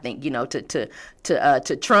that's what I think. To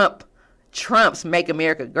Trump's Make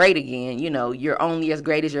America Great Again, you're only as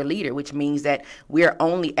great as your leader, which means that we're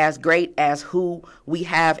only as great as who we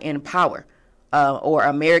have in power. or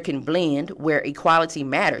American blend where equality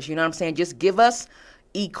matters. You know what I'm saying? Just give us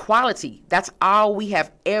equality. That's all we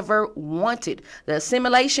have ever wanted. The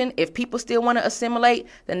assimilation, if people still want to assimilate,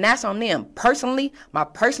 then that's on them. Personally, my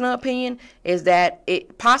personal opinion is that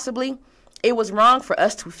it was wrong for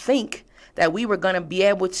us to think that we were going to be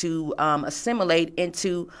able to assimilate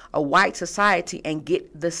into a white society and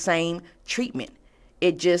get the same treatment.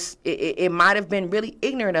 It might have been really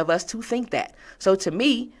ignorant of us to think that. So to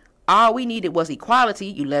me, all we needed was equality.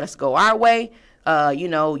 You let us go our way.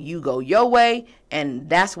 You go your way. And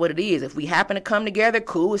that's what it is. If we happen to come together,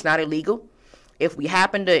 cool, it's not illegal. If we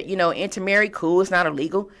happen to, intermarry, cool, it's not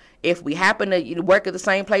illegal. If we happen to work at the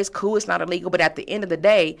same place, cool, it's not illegal. But at the end of the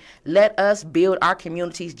day, let us build our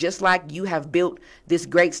communities just like you have built this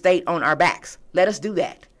great state on our backs. Let us do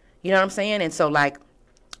that. You know what I'm saying? And so, like,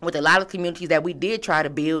 with a lot of communities that we did try to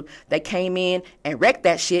build, they came in and wrecked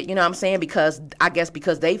that shit, you know what I'm saying? Because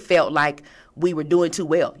they felt like we were doing too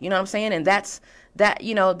well, you know what I'm saying? And that's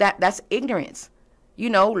ignorance.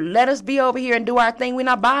 Let us be over here and do our thing. We're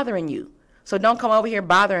not bothering you. So don't come over here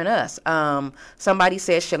bothering us. Somebody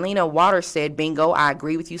said, Shalina Waters said, bingo, I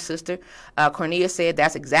agree with you, sister. Cornelia said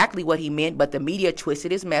that's exactly what he meant, but the media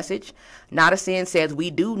twisted his message. Nadasin says, we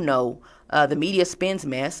do know the media spins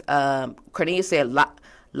mess. Cornelia said,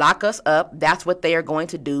 lock us up. That's what they are going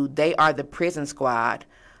to do. They are the prison squad.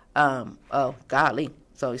 Oh, golly.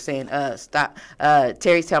 So he's saying, stop.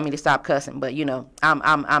 Terry's telling me to stop cussing, but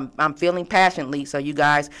I'm feeling passionately. So you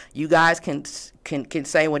guys can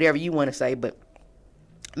say whatever you want to say, but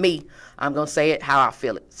me, I'm gonna say it how I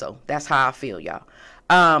feel it. So that's how I feel, y'all.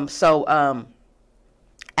 At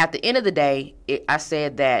the end of the day, I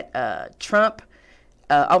said that I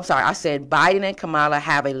said Biden and Kamala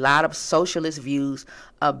have a lot of socialist views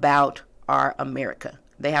about our America.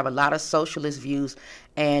 They have a lot of socialist views.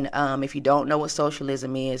 And if you don't know what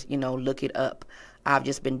socialism is, look it up. I've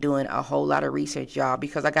just been doing a whole lot of research, y'all,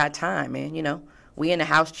 because I got time, man. We in the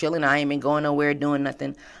house chilling. I ain't been going nowhere doing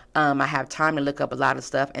nothing. I have time to look up a lot of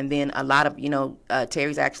stuff. And then a lot of,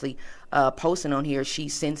 Terry's actually posting on here. She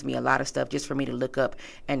sends me a lot of stuff just for me to look up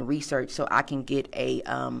and research so I can get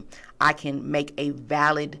I can make a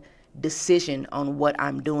valid decision on what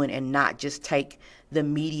I'm doing and not just take the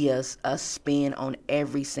media's spin on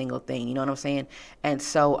every single thing. You know what I'm saying? And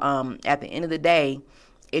so at the end of the day,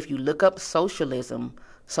 if you look up socialism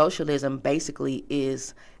basically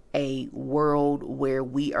is a world where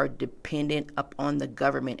we are dependent upon the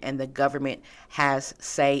government, and the government has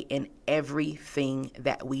say in everything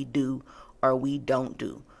that we do or we don't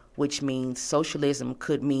do, which means socialism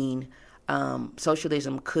could mean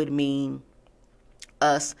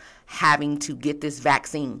us having to get this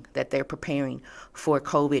vaccine that they're preparing for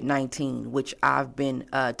COVID-19, which I've been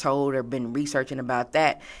told or been researching about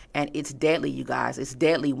that. And it's deadly, you guys. It's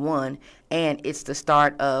deadly, one. And it's the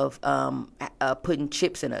start of putting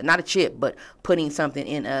chips in us. Not a chip, but putting something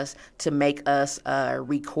in us to make us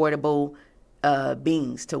recordable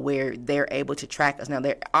beings, to where they're able to track us. Now,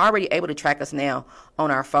 they're already able to track us now on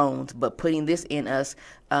our phones, but putting this in us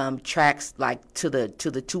tracks like to the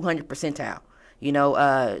 200 percentile.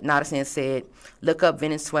 Nadasan said, look up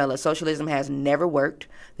Venezuela. Socialism has never worked.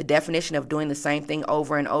 The definition of doing the same thing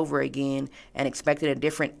over and over again and expecting a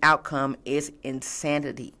different outcome is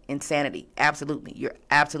insanity. Absolutely. You're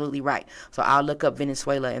absolutely right. So I'll look up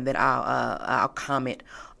Venezuela and then I'll comment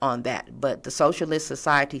on that. But the socialist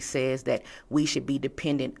society says that we should be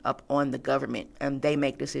dependent upon the government, and they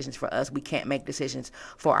make decisions for us. We can't make decisions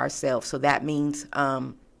for ourselves. So that means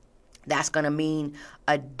that's going to mean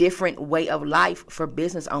a different way of life for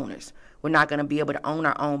business owners. We're not going to be able to own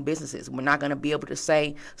our own businesses. We're not going to be able to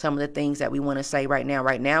say some of the things that we want to say right now.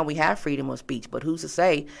 Right now, we have freedom of speech, but who's to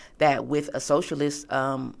say that with a socialist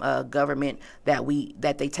government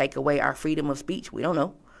that they take away our freedom of speech? We don't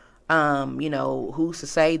know. Who's to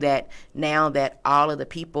say that now that all of the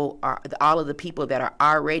people that are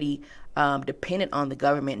already dependent on the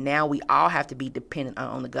government, now we all have to be dependent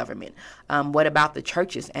on the government. What about the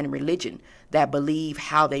churches and religion that believe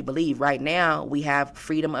how they believe? Right now, we have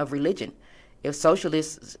freedom of religion. If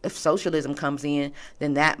socialism comes in,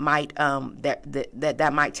 then that might that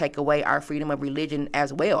might take away our freedom of religion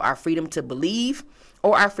as well, our freedom to believe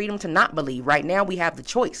or our freedom to not believe. Right now, we have the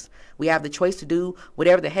choice. We have the choice to do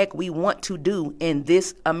whatever the heck we want to do in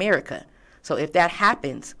this America. So if that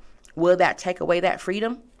happens, will that take away that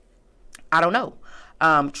freedom? I don't know.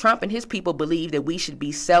 Trump and his people believe that we should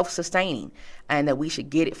be self-sustaining and that we should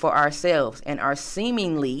get it for ourselves, and are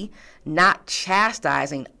seemingly not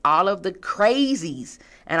chastising all of the crazies.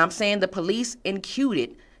 And I'm saying the police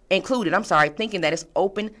included, thinking that it's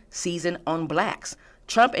open season on blacks.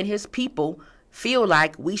 Trump and his people feel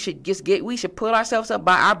like we should pull ourselves up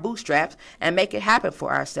by our bootstraps and make it happen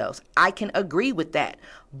for ourselves. I can agree with that.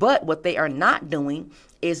 But what they are not doing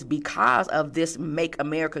is, because of this Make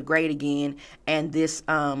America Great Again and this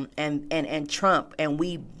and Trump, and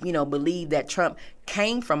we believe that Trump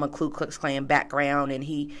came from a Ku Klux Klan background and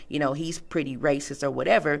he's pretty racist or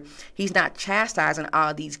whatever. He's not chastising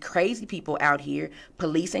all these crazy people out here,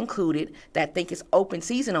 police included, that think it's open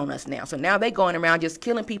season on us now. So now they're going around just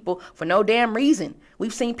killing people for no damn reason.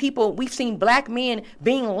 We've seen black men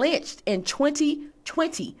being lynched in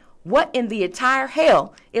 2020. What in the entire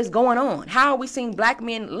hell is going on? How are we seeing black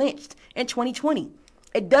men lynched in 2020?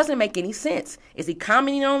 It doesn't make any sense. Is he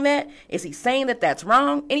commenting on that? Is he saying that that's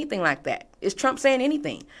wrong? Anything like that? Is Trump saying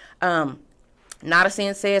anything? Not a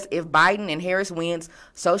Sin says, if Biden and Harris wins,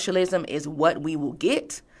 socialism is what we will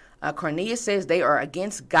get. Cornelius says they are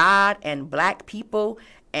against God and black people,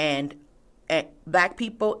 and black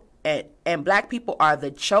people are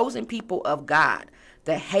the chosen people of God.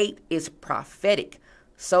 The hate is prophetic.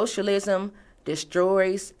 Socialism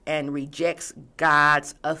destroys and rejects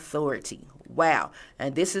God's authority. Wow.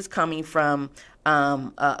 And this is coming from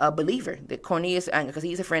a believer, that Cornelius, because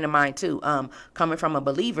he's a friend of mine too, coming from a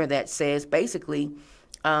believer that says basically,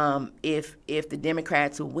 if the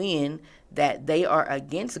Democrats win, that they are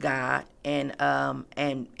against God, and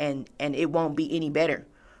it won't be any better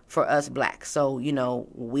for us blacks. So,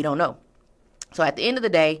 we don't know. So at the end of the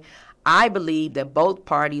day, I believe that both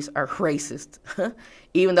parties are racist.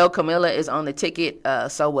 Even though Camilla is on the ticket,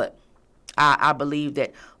 so what? I believe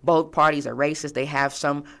that both parties are racist. They have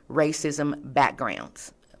some racism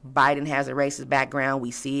backgrounds. Biden has a racist background. We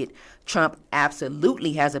see it. Trump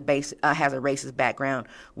absolutely has a racist background.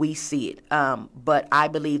 We see it. But I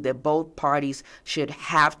believe that both parties should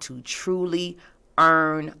have to truly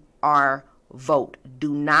earn our vote.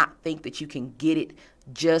 Do not think that you can get it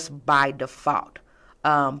just by default.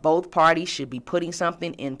 Both parties should be putting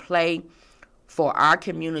something in play for our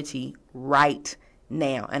community right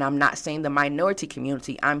now. And I'm not saying the minority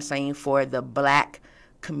community. I'm saying for the black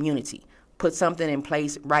community. Put something in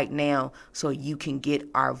place right now so you can get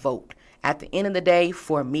our vote. At the end of the day,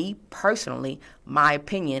 for me personally, my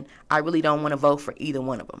opinion, I really don't want to vote for either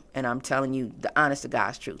one of them. And I'm telling you the honest to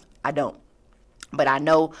God's truth. I don't. But I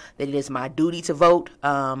know that it is my duty to vote.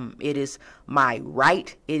 It is my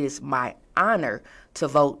right. It is my honor to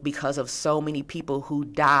vote because of so many people who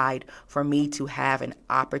died for me to have an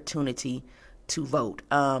opportunity to vote.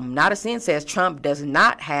 Not a Sin says Trump does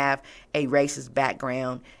not have a racist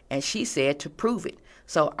background, and she said to prove it.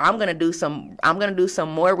 So I'm gonna do some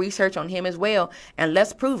more research on him as well, and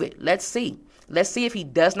let's prove it. Let's see if he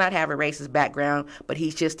does not have a racist background, but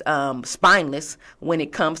he's just spineless when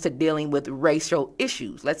it comes to dealing with racial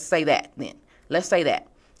issues. Let's say that then. Let's say that.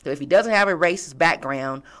 So if he doesn't have a racist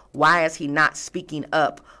background, why is he not speaking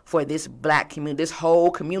up for this black community, this whole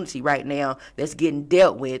community right now that's getting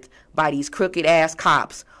dealt with by these crooked ass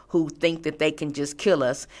cops who think that they can just kill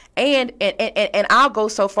us? And I'll go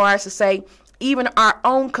so far as to say even our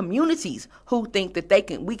own communities who think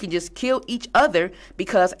that we can just kill each other,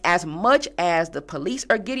 because as much as the police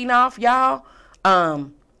are getting off, y'all,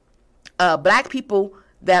 black people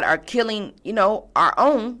that are killing, our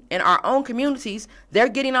own communities, they're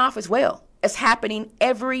getting off as well. It's happening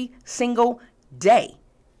every single day.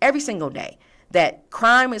 Every single day. That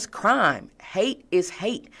crime is crime. Hate is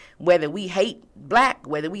hate. Whether we hate black,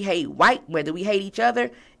 whether we hate white, whether we hate each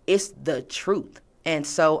other, it's the truth. And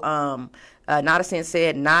so, Not a Sin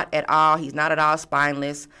said, not at all. He's not at all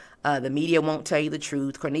spineless. The media won't tell you the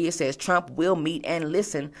truth. Cornelia says Trump will meet and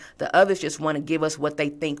listen. The others just want to give us what they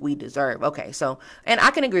think we deserve. Okay, so, and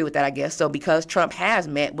I can agree with that, I guess. So because Trump has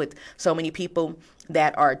met with so many people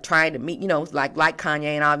that are trying to meet, like Kanye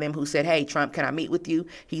and all of them who said, hey, Trump, can I meet with you?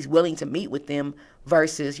 He's willing to meet with them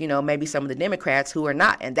versus, maybe some of the Democrats who are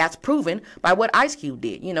not. And that's proven by what Ice Cube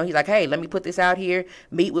did. He's like, hey, let me put this out here.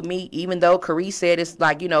 Meet with me, even though Carice said it's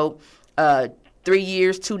like, 3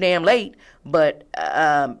 years too damn late, but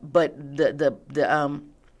the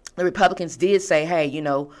Republicans did say, hey,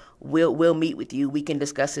 we'll meet with you. We can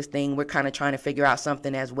discuss this thing. We're kind of trying to figure out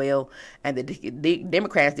something as well. And the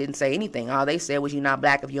Democrats didn't say anything. All they said was, you're not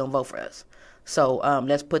black if you don't vote for us. So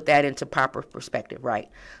let's put that into proper perspective, right?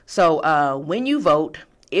 So when you vote,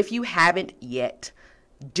 if you haven't yet,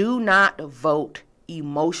 do not vote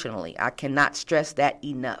emotionally. I cannot stress that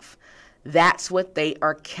enough. That's what they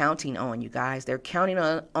are counting on, you guys. They're counting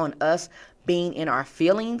on us being in our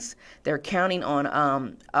feelings. They're counting on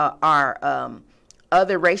our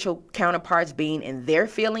other racial counterparts being in their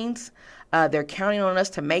feelings. They're counting on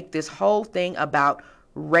us to make this whole thing about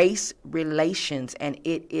race relations, and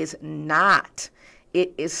it is not.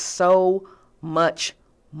 It is so much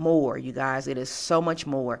more, you guys. It is so much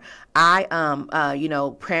more. I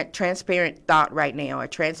transparent thought right now, or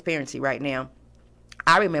transparency right now.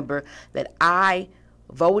 I remember that I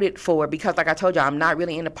voted for, because like I told you, I'm not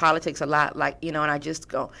really into politics a lot, and I just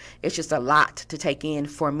go, it's just a lot to take in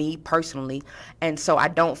for me personally. And so I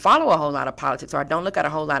don't follow a whole lot of politics, or I don't look at a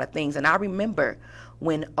whole lot of things. And I remember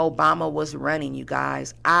when Obama was running, you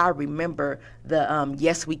guys, I remember the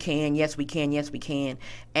yes we can, yes we can, yes we can.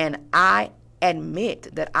 And I admit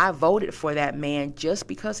that I voted for that man just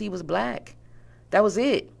because he was black. That was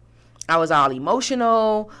it. I was all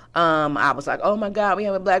emotional. I was like, oh my God, we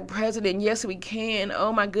have a black president. Yes, we can.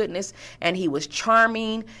 Oh my goodness. And he was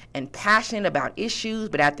charming and passionate about issues.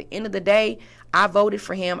 But at the end of the day, I voted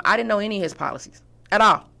for him. I didn't know any of his policies at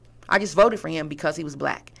all. I just voted for him because he was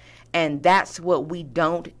black. And that's what we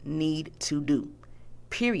don't need to do.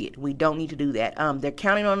 Period. We don't need to do that. They're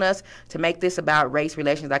counting on us to make this about race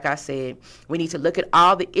relations. Like I said, we need to look at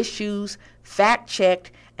all the issues, fact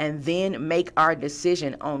checked, and then make our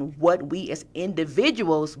decision on what we as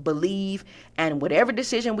individuals believe. And whatever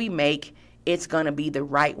decision we make, it's going to be the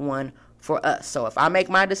right one for us. So if I make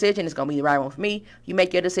my decision, it's going to be the right one for me. You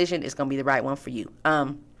make your decision, it's going to be the right one for you.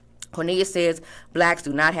 Cornelia says, blacks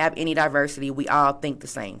do not have any diversity. We all think the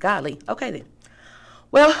same. Golly. Okay then.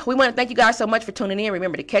 Well, we want to thank you guys so much for tuning in.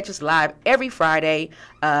 Remember to catch us live every Friday,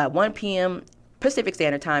 1 p.m. Pacific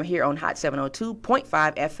Standard Time here on Hot 702.5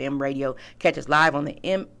 FM radio. Catch us live on the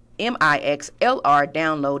MIXLR,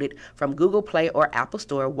 downloaded from Google Play or Apple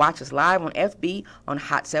Store. Watch us live on FB on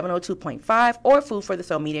Hot 702.5 or Food for the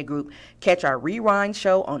Soul Media Group. Catch our rewind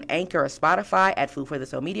show on Anchor or Spotify at Food for the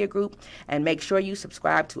Soul Media Group. And make sure you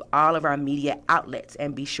subscribe to all of our media outlets.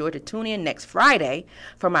 And be sure to tune in next Friday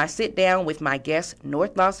for my sit down with my guest,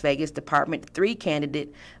 North Las Vegas Department 3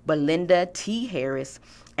 candidate, Belinda T. Harris.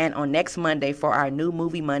 And on next Monday for our new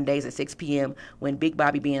Movie Mondays at 6 p.m. when Big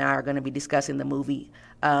Bobby B and I are going to be discussing the movie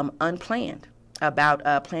Unplanned,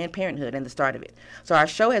 about Planned Parenthood and the start of it. So our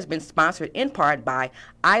show has been sponsored in part by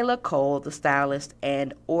Isla Cole, the stylist,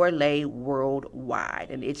 and Orlay Worldwide.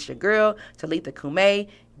 And it's your girl, Talitha Kume,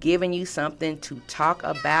 giving you something to talk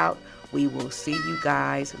about. We will see you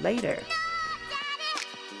guys later.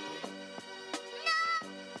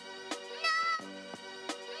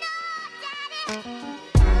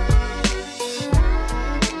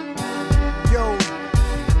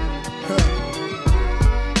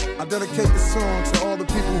 Dedicate the song to all the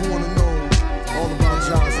people who want to know all about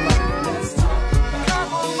John's life.